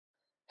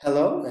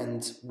Hello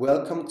and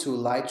welcome to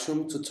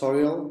Lightroom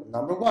tutorial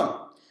number 1.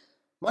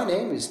 My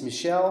name is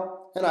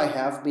Michel and I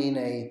have been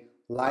a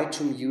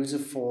Lightroom user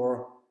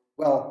for,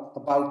 well,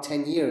 about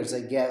 10 years,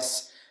 I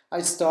guess. I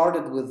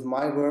started with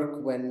my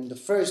work when the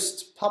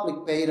first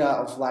public beta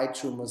of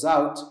Lightroom was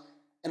out,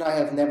 and I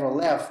have never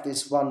left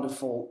this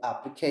wonderful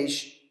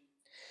application.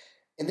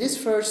 In this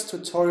first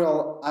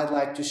tutorial, I'd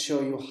like to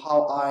show you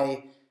how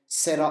I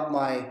set up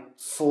my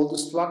folder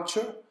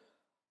structure.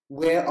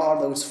 Where are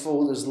those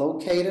folders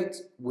located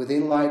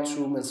within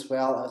Lightroom as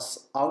well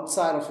as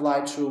outside of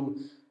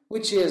Lightroom,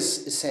 which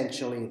is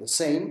essentially the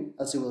same,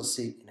 as you will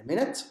see in a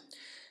minute.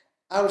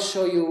 I will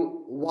show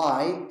you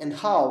why and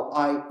how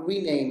I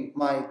rename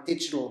my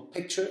digital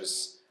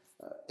pictures.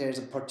 There's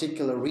a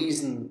particular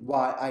reason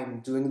why I'm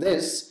doing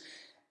this,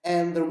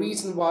 and the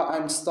reason why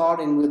I'm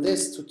starting with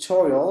this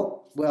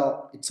tutorial,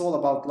 well, it's all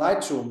about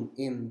Lightroom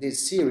in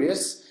this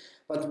series,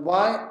 but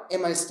why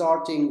am I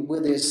starting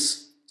with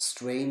this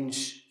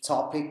strange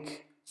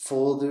topic,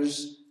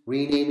 folders,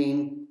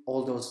 renaming,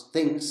 all those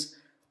things?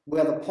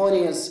 Well, the point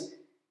is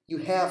you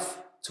have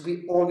to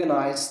be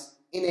organized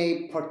in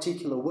a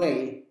particular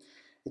way.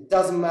 It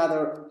doesn't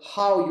matter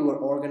how you are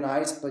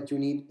organized, but you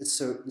need a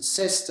certain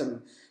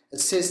system, a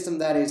system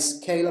that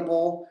is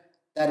scalable,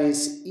 that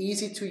is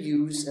easy to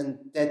use, and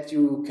that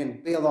you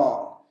can build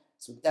on.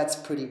 So that's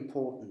pretty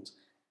important.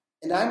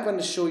 And I'm going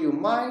to show you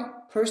my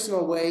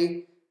personal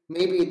way.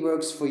 Maybe it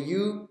works for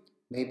you,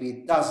 maybe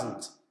it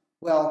doesn't.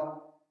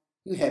 Well,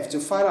 you have to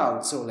find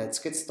out, so let's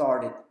get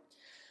started.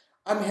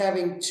 I'm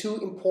having two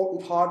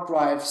important hard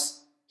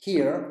drives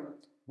here.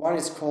 One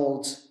is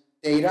called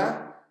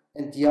data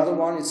and the other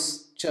one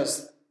is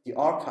just the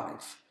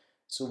archive.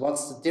 So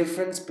what's the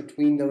difference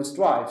between those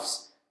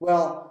drives?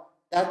 Well,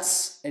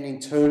 that's an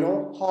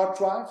internal hard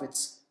drive.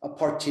 It's a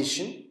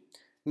partition,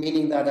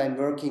 meaning that I'm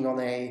working on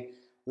a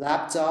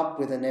laptop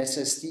with an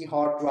SSD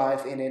hard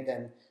drive in it,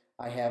 and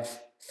I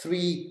have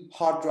 3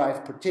 hard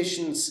drive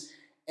partitions.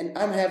 And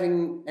I'm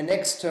having an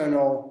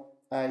external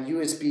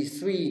USB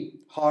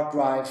 3 hard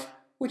drive,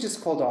 which is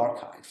called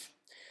archive.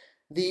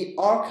 The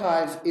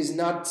archive is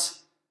not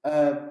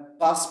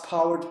bus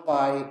powered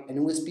by an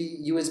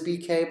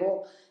USB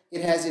cable.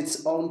 It has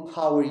its own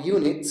power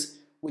unit,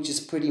 which is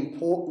pretty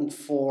important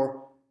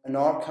for an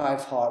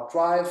archive hard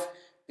drive,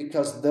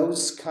 because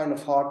those kind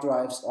of hard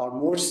drives are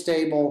more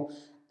stable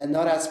and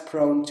not as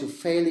prone to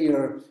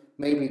failure,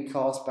 maybe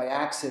caused by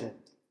accident.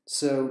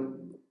 So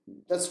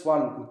that's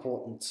one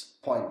important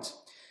point.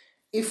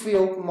 If we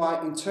open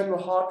my internal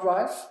hard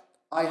drive,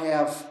 I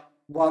have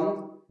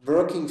one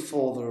working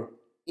folder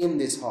in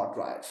this hard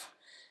drive.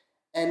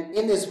 And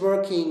in this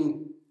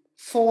working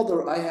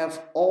folder, I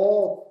have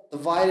all the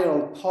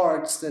vital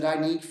parts that I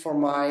need for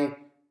my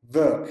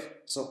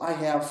work. So I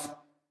have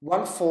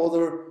one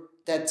folder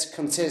that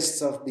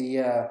consists of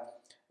the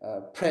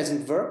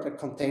present work, that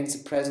contains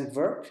the present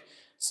work.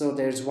 So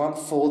there's one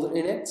folder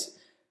in it.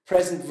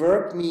 Present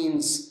work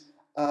means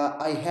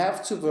I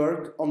have to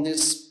work on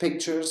these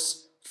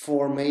pictures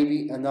for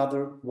maybe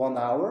another 1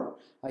 hour.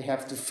 I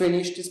have to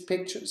finish these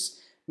pictures.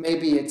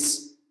 Maybe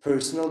it's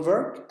personal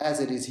work, as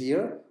it is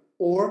here,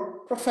 or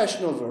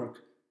professional work.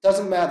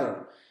 Doesn't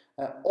matter.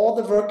 All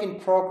the work in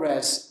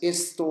progress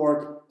is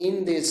stored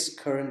in this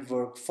current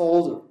work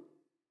folder.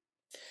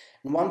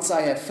 And once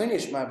I have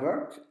finished my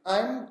work,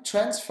 I'm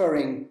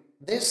transferring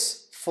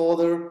this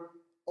folder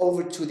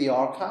over to the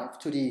archive,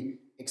 to the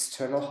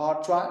external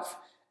hard drive,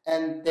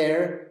 and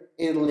there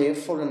it'll live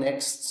for the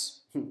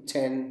next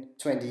 10,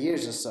 20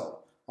 years or so.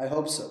 I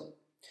hope so.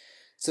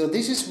 So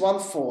this is one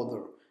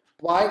folder.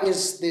 Why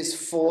is this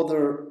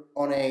folder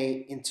on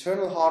an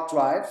internal hard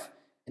drive,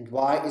 and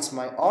why is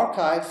my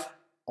archive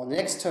on an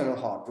external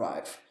hard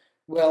drive?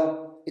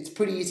 Well, it's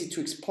pretty easy to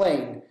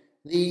explain.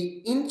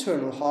 The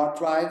internal hard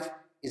drive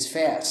is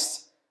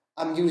fast.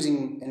 I'm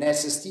using an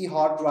SSD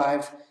hard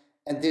drive,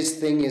 and this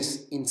thing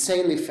is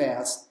insanely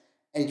fast.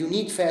 And you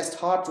need fast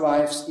hard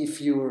drives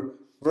if you're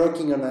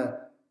working on a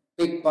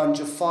big bunch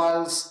of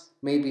files,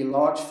 maybe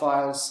large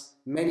files,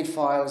 many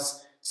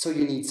files, so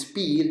you need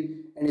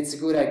speed, and it's a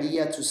good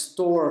idea to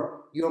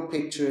store your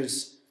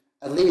pictures,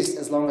 at least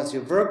as long as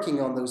you're working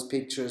on those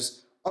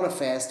pictures, on a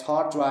fast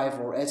hard drive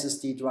or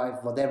SSD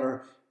drive,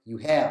 whatever you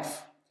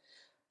have.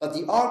 But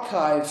the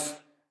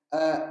archive,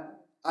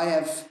 I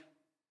have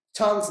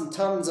tons and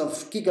tons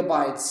of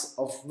gigabytes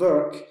of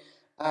work.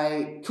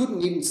 I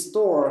couldn't even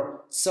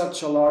store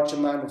such a large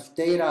amount of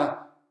data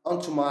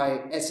onto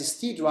my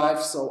SSD drive,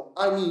 so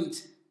I need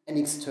an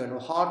external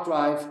hard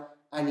drive.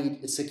 I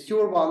need a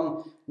secure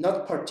one,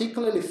 not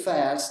particularly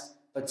fast,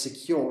 but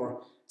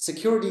secure.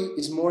 Security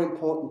is more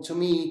important to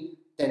me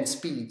than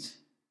speed,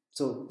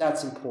 so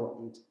that's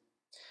important.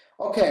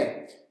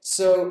 Okay,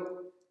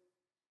 so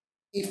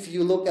if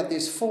you look at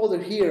this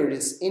folder here,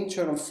 this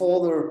internal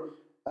folder,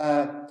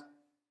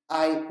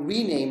 I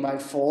rename my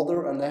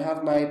folder and I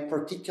have my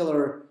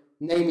particular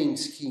naming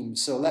scheme,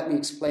 so let me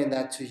explain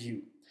that to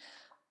you.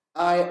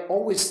 I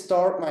always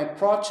start my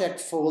project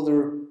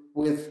folder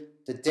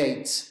with the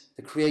date,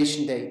 the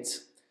creation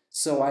date.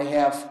 So I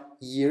have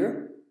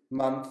year,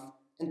 month,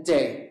 and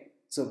day.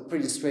 so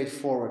pretty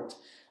straightforward.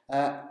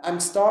 I'm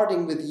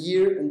starting with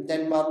year and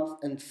then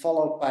month and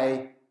followed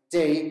by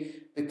day,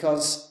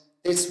 because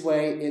this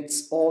way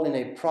it's all in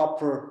a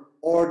proper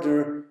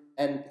order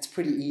and it's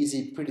pretty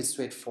easy, pretty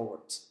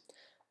straightforward.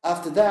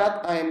 After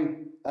that,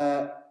 I'm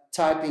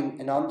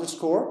typing an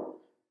underscore,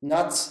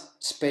 not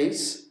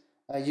space.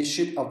 You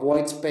should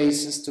avoid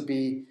spaces to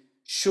be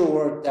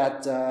sure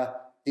that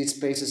these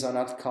spaces are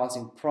not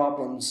causing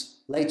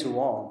problems later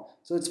on.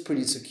 So it's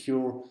pretty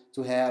secure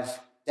to have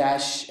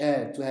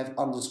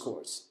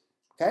underscores.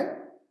 Okay?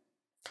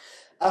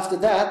 After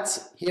that,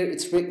 here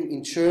it's written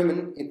in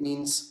German, it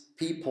means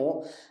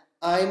people.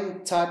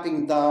 I'm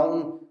typing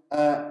down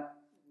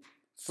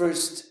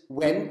first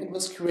when it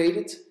was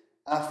created,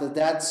 after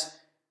that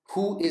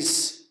who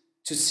is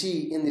to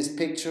see in this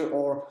picture,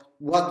 or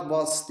what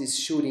was this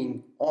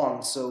shooting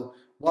on. So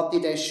what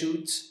did I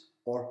shoot,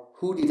 or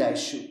who did I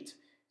shoot?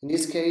 In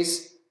this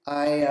case,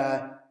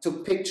 I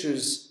took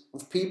pictures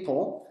of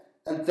people,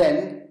 and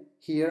then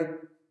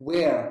here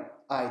where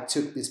I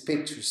took these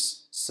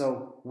pictures.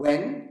 So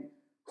when,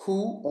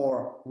 who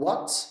or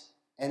what,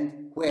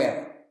 and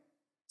where.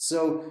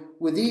 So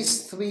with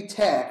these three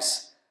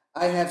tags,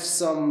 I have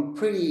some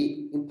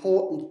pretty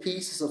important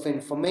pieces of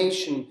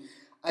information.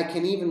 I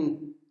can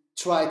even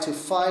try to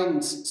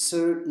find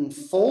certain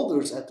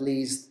folders, at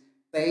least,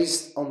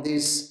 based on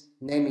this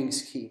naming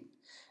scheme.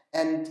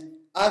 And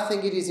I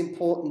think it is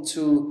important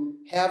to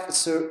have a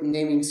certain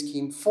naming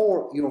scheme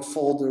for your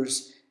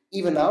folders,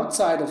 even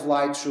outside of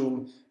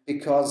Lightroom,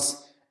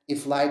 because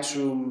if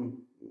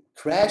Lightroom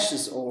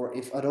crashes or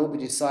if Adobe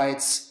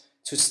decides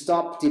to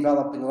stop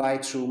developing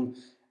Lightroom,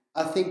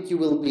 I think you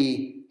will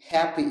be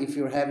happy if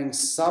you're having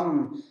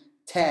some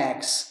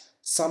tags,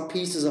 some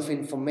pieces of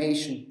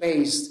information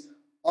based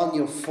on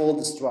your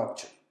folder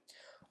structure.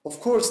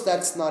 Of course,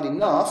 that's not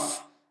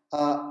enough.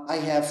 I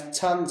have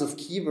tons of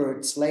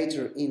keywords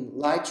later in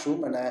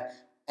Lightroom, and I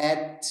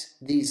add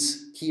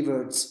these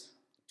keywords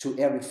to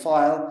every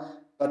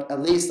file, but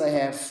at least I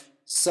have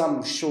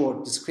some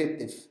short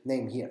descriptive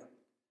name here.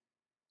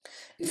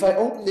 If I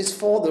open this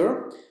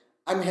folder,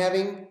 I'm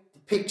having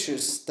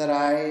pictures that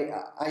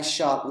I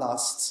shot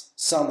last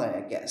summer,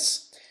 I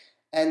guess.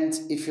 And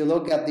if you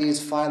look at these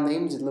file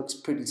names, it looks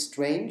pretty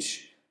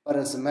strange, but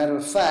as a matter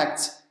of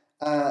fact,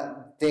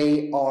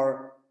 they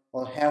are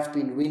or have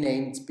been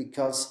renamed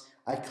because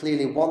I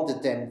clearly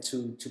wanted them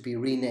to be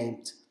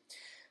renamed.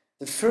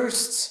 The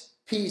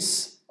first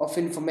piece of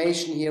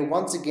information here,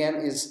 once again,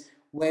 is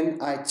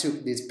when I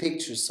took these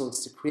pictures. So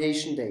it's the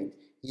creation date,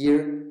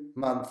 year,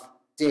 month,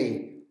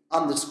 day,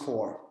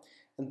 underscore.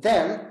 And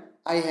then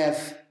I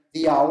have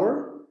the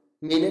hour,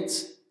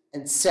 minute,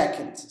 and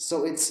second.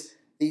 So it's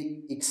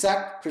the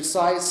exact,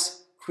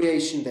 precise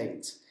creation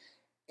date.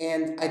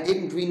 And I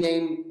didn't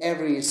rename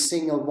every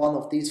single one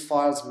of these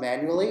files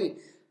manually,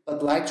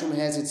 but Lightroom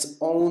has its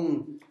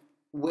own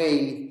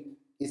way,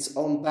 its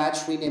own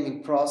batch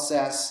renaming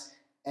process,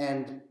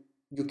 and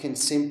you can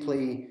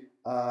simply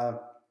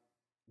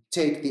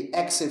take the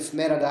EXIF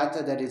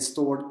metadata that is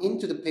stored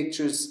into the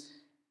pictures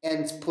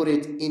and put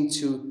it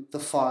into the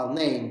file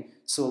name.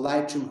 So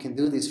Lightroom can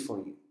do this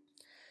for you.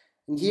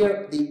 And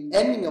here, the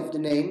ending of the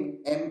name,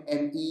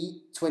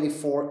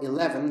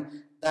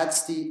 MME2411,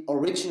 that's the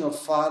original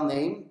file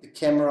name the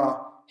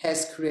camera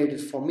has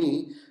created for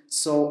me.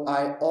 So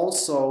I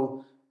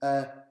also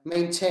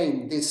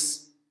maintain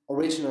this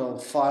original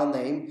file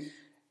name.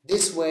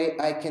 This way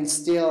I can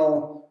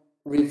still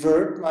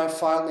revert my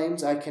file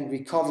names. I can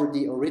recover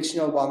the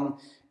original one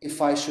if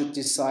I should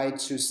decide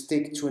to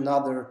stick to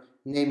another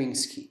naming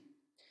scheme.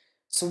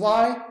 So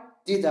why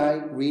did I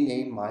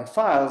rename my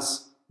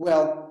files?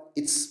 Well,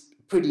 it's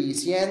a pretty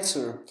easy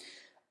answer.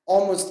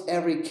 Almost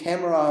every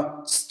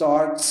camera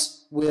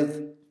starts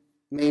with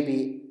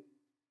maybe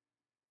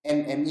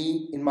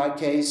MME in my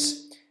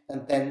case,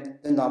 and then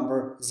the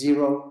number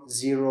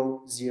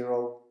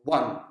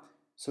 0001.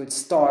 So it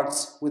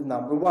starts with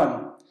number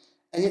 1.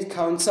 And it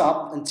counts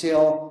up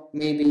until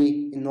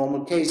maybe, in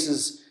normal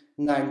cases,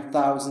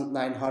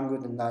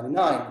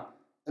 9,999.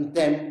 And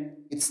then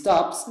it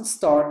stops and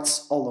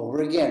starts all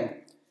over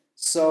again.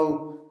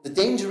 So the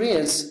danger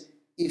is,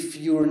 if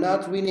you're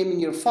not renaming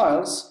your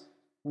files,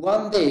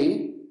 one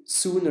day,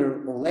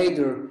 sooner or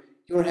later,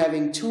 you're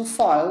having two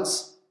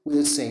files with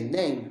the same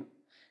name.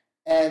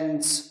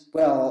 And,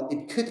 well,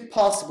 it could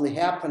possibly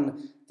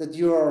happen that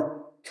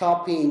you're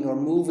copying or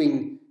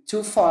moving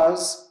two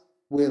files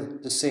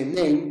with the same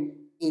name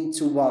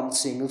into one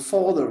single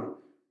folder,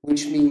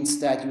 which means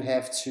that you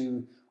have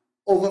to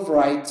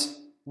overwrite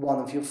one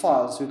of your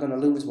files. You're going to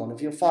lose one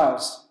of your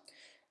files.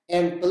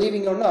 And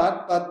believing it or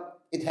not, but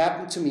it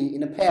happened to me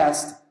in the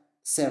past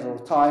several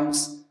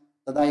times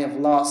that I have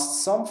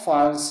lost some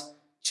files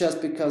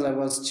just because I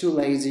was too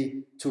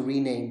lazy to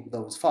rename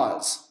those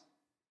files.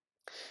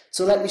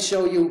 So let me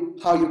show you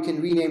how you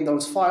can rename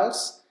those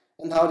files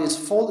and how this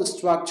folder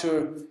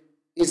structure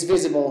is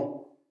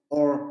visible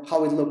or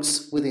how it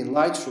looks within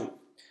Lightroom.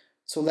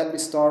 So let me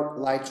start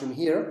Lightroom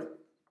here.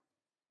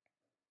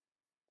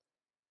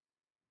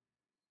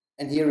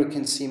 And here you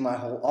can see my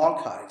whole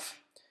archive.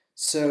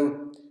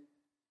 So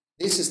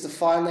This is the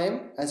file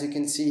name, as you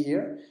can see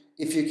here.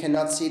 If you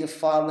cannot see the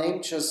file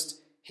name,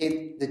 just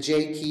hit the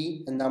J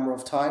key a number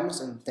of times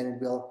and then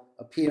it will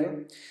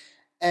appear.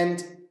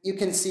 And you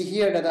can see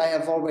here that I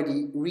have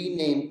already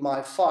renamed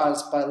my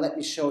files, but let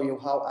me show you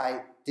how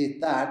I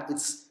did that.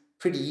 It's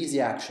pretty easy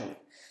actually.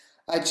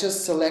 I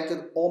just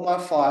selected all my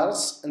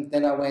files and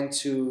then I went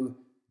to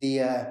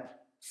the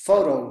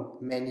photo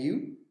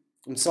menu,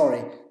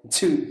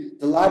 to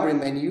the library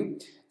menu,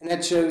 and I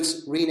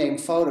chose rename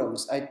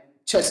photos. I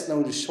just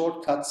know the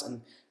shortcuts,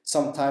 and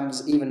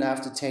sometimes even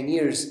after 10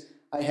 years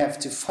I have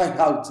to find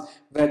out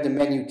where the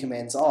menu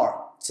commands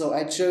are. So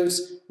I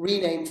chose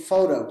rename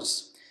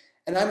photos,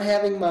 and I'm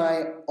having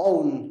my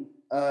own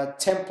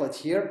template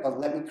here, but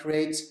let me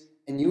create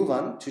a new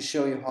one to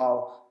show you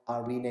how I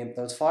renamed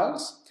those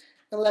files.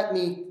 And let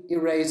me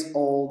erase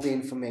all the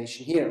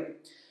information here.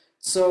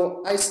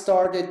 So I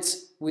started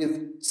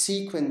with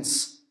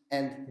sequence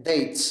and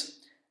dates,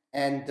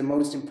 and the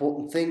most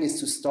important thing is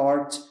to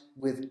start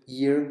with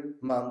year,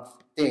 month,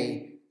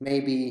 day.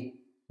 Maybe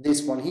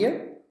this one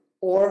here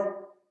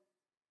or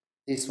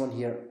this one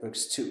here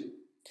works too.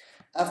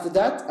 After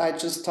that, I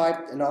just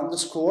typed an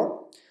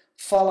underscore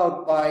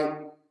followed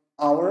by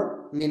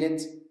hour,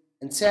 minute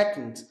and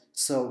second.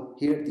 So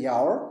here the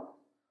hour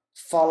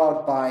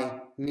followed by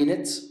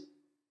minute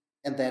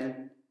and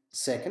then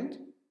second.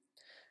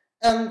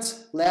 And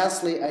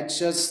lastly, I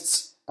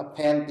just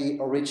append the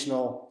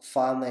original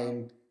file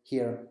name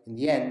here in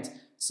the end.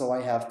 So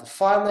I have the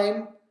file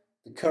name,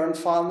 the current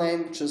file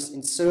name, just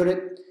insert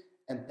it,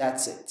 and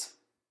that's it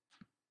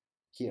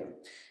here.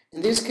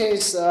 In this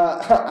case,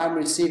 I'm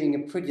receiving a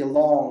pretty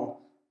long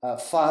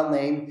file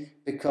name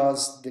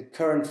because the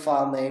current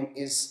file name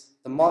is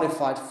the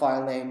modified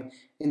file name.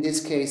 In this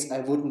case,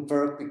 I wouldn't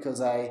work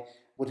because I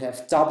would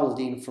have double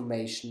the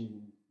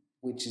information,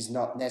 which is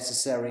not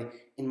necessary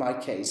in my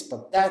case.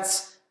 But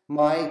that's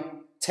my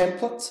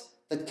template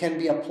that can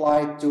be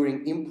applied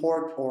during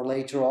import or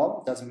later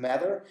on, doesn't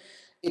matter.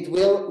 It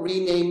will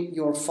rename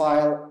your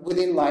file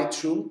within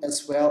Lightroom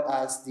as well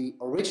as the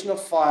original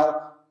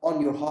file on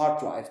your hard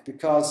drive,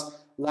 because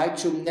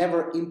Lightroom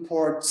never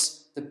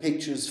imports the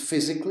pictures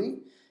physically.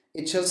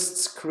 It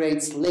just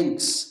creates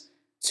links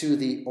to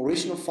the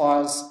original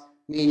files,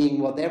 meaning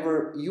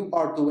whatever you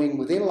are doing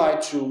within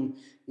Lightroom,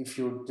 if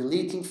you're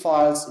deleting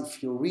files,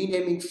 if you're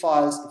renaming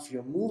files, if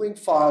you're moving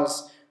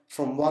files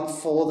from one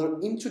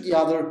folder into the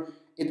other,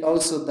 it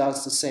also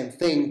does the same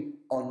thing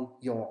on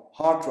your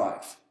hard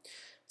drive.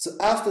 So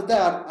after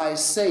that, I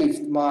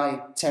saved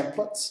my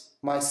templates,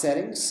 my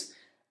settings,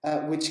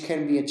 which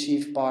can be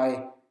achieved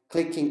by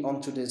clicking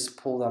onto this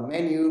pull-down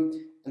menu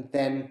and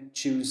then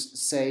choose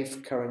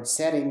Save Current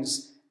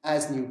Settings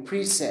as New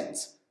Preset,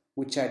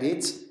 which I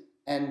did.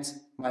 And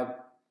my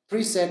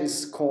preset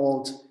is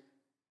called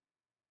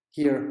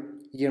here,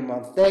 year,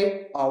 month,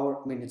 day,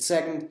 hour, minute,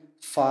 second,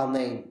 file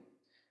name.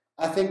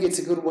 I think it's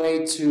a good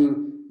way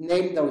to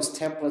name those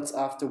templates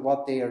after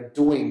what they are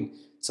doing.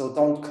 So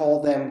don't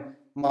call them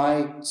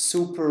my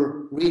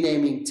super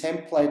renaming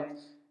template.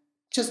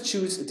 Just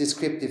choose a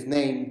descriptive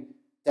name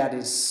that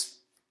is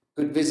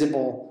good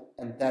visible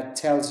and that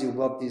tells you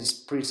what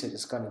this preset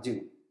is going to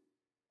do.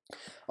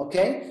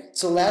 Okay,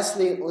 so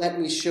lastly, let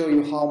me show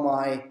you how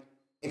my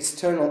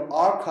external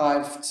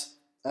archived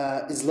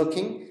is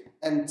looking.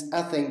 And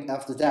I think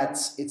after that,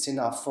 it's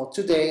enough for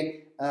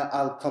today.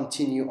 I'll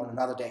continue on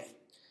another day.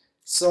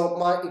 So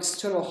my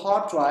external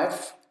hard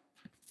drive,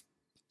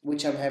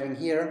 which I'm having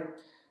here,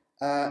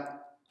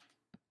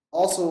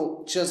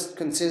 also just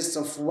consists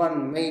of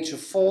one major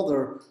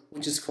folder,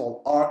 which is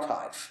called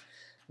Archive.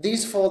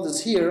 These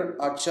folders here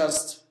are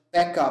just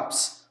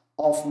backups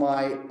of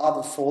my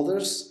other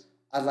folders.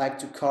 I like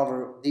to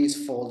cover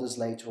these folders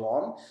later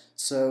on.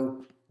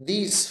 So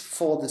these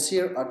folders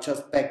here are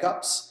just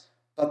backups,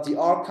 but the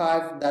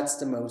archive, that's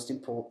the most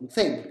important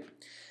thing.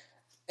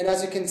 And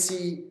as you can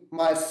see,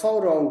 my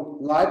photo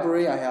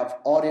library, I have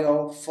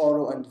audio,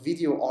 photo and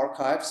video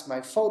archives.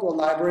 My photo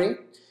library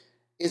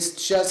is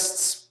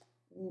just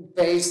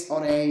based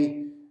on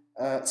a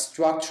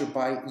structure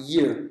by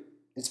year.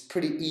 It's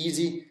pretty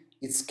easy,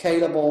 it's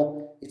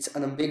scalable, it's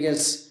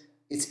unambiguous,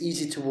 it's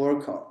easy to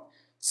work on.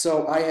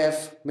 So I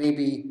have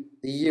maybe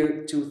the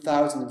year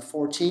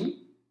 2014.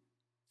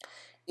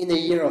 In the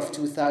year of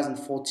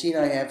 2014,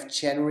 I have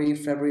January,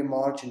 February,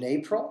 March, and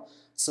April.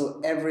 So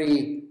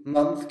every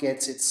month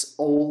gets its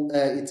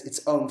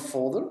own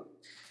folder.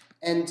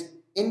 And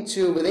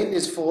within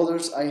these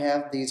folders, I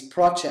have these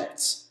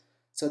projects.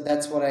 So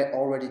that's what I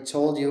already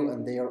told you,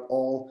 and they are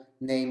all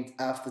named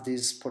after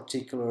this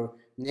particular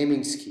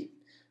naming scheme.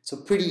 So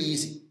pretty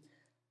easy.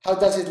 How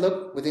does it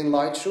look within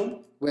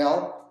Lightroom?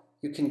 Well,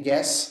 you can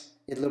guess.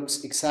 It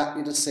looks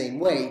exactly the same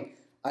way.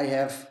 I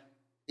have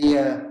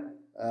the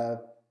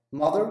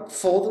mother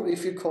folder,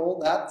 if you call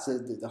that,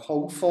 the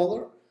home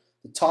folder,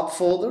 the top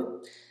folder,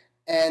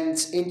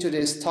 and into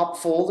this top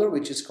folder,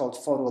 which is called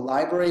Photo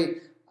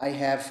Library, I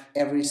have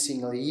every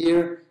single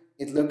year.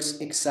 It looks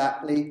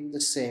exactly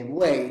the same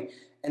way.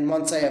 And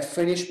once I have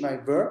finished my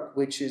work,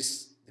 which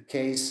is the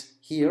case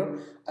here,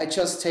 I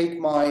just take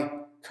my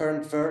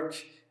current work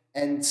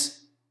and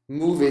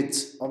move it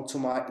onto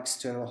my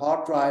external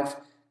hard drive,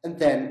 and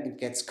then it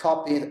gets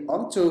copied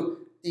onto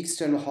the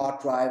external hard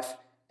drive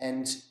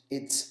and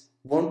it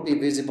won't be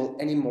visible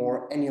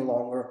anymore any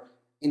longer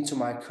into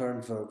my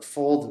current work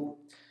folder.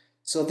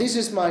 So this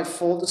is my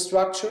folder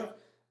structure.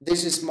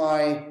 This is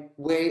my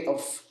way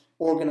of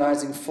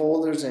organizing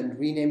folders and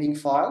renaming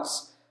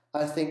files.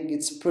 I think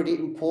it's pretty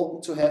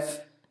important to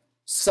have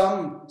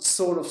some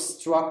sort of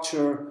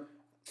structure,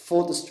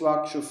 folder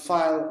structure,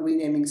 file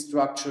renaming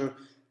structure.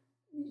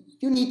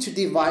 You need to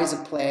devise a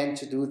plan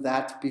to do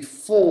that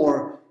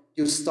before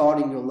you're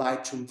starting your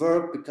Lightroom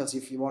work, because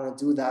if you want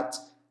to do that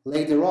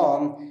later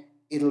on,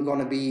 it'll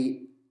gonna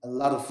be a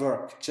lot of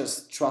work,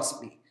 just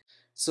trust me.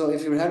 So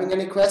if you're having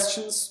any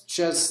questions,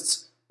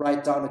 just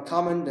write down a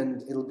comment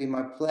and it'll be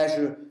my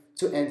pleasure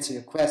to answer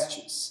your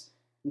questions.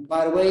 And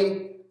by the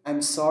way,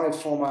 I'm sorry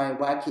for my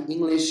wacky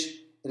English.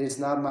 It is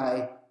not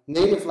my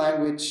native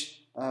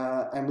language.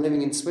 I'm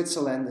living in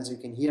Switzerland, as you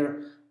can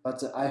hear,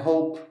 but I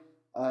hope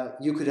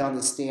you could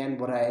understand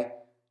what I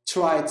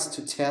tried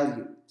to tell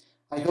you.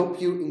 I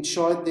hope you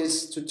enjoyed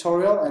this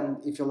tutorial, and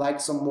if you like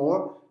some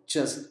more,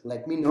 just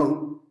let me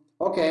know.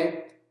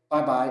 Okay,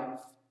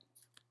 bye-bye.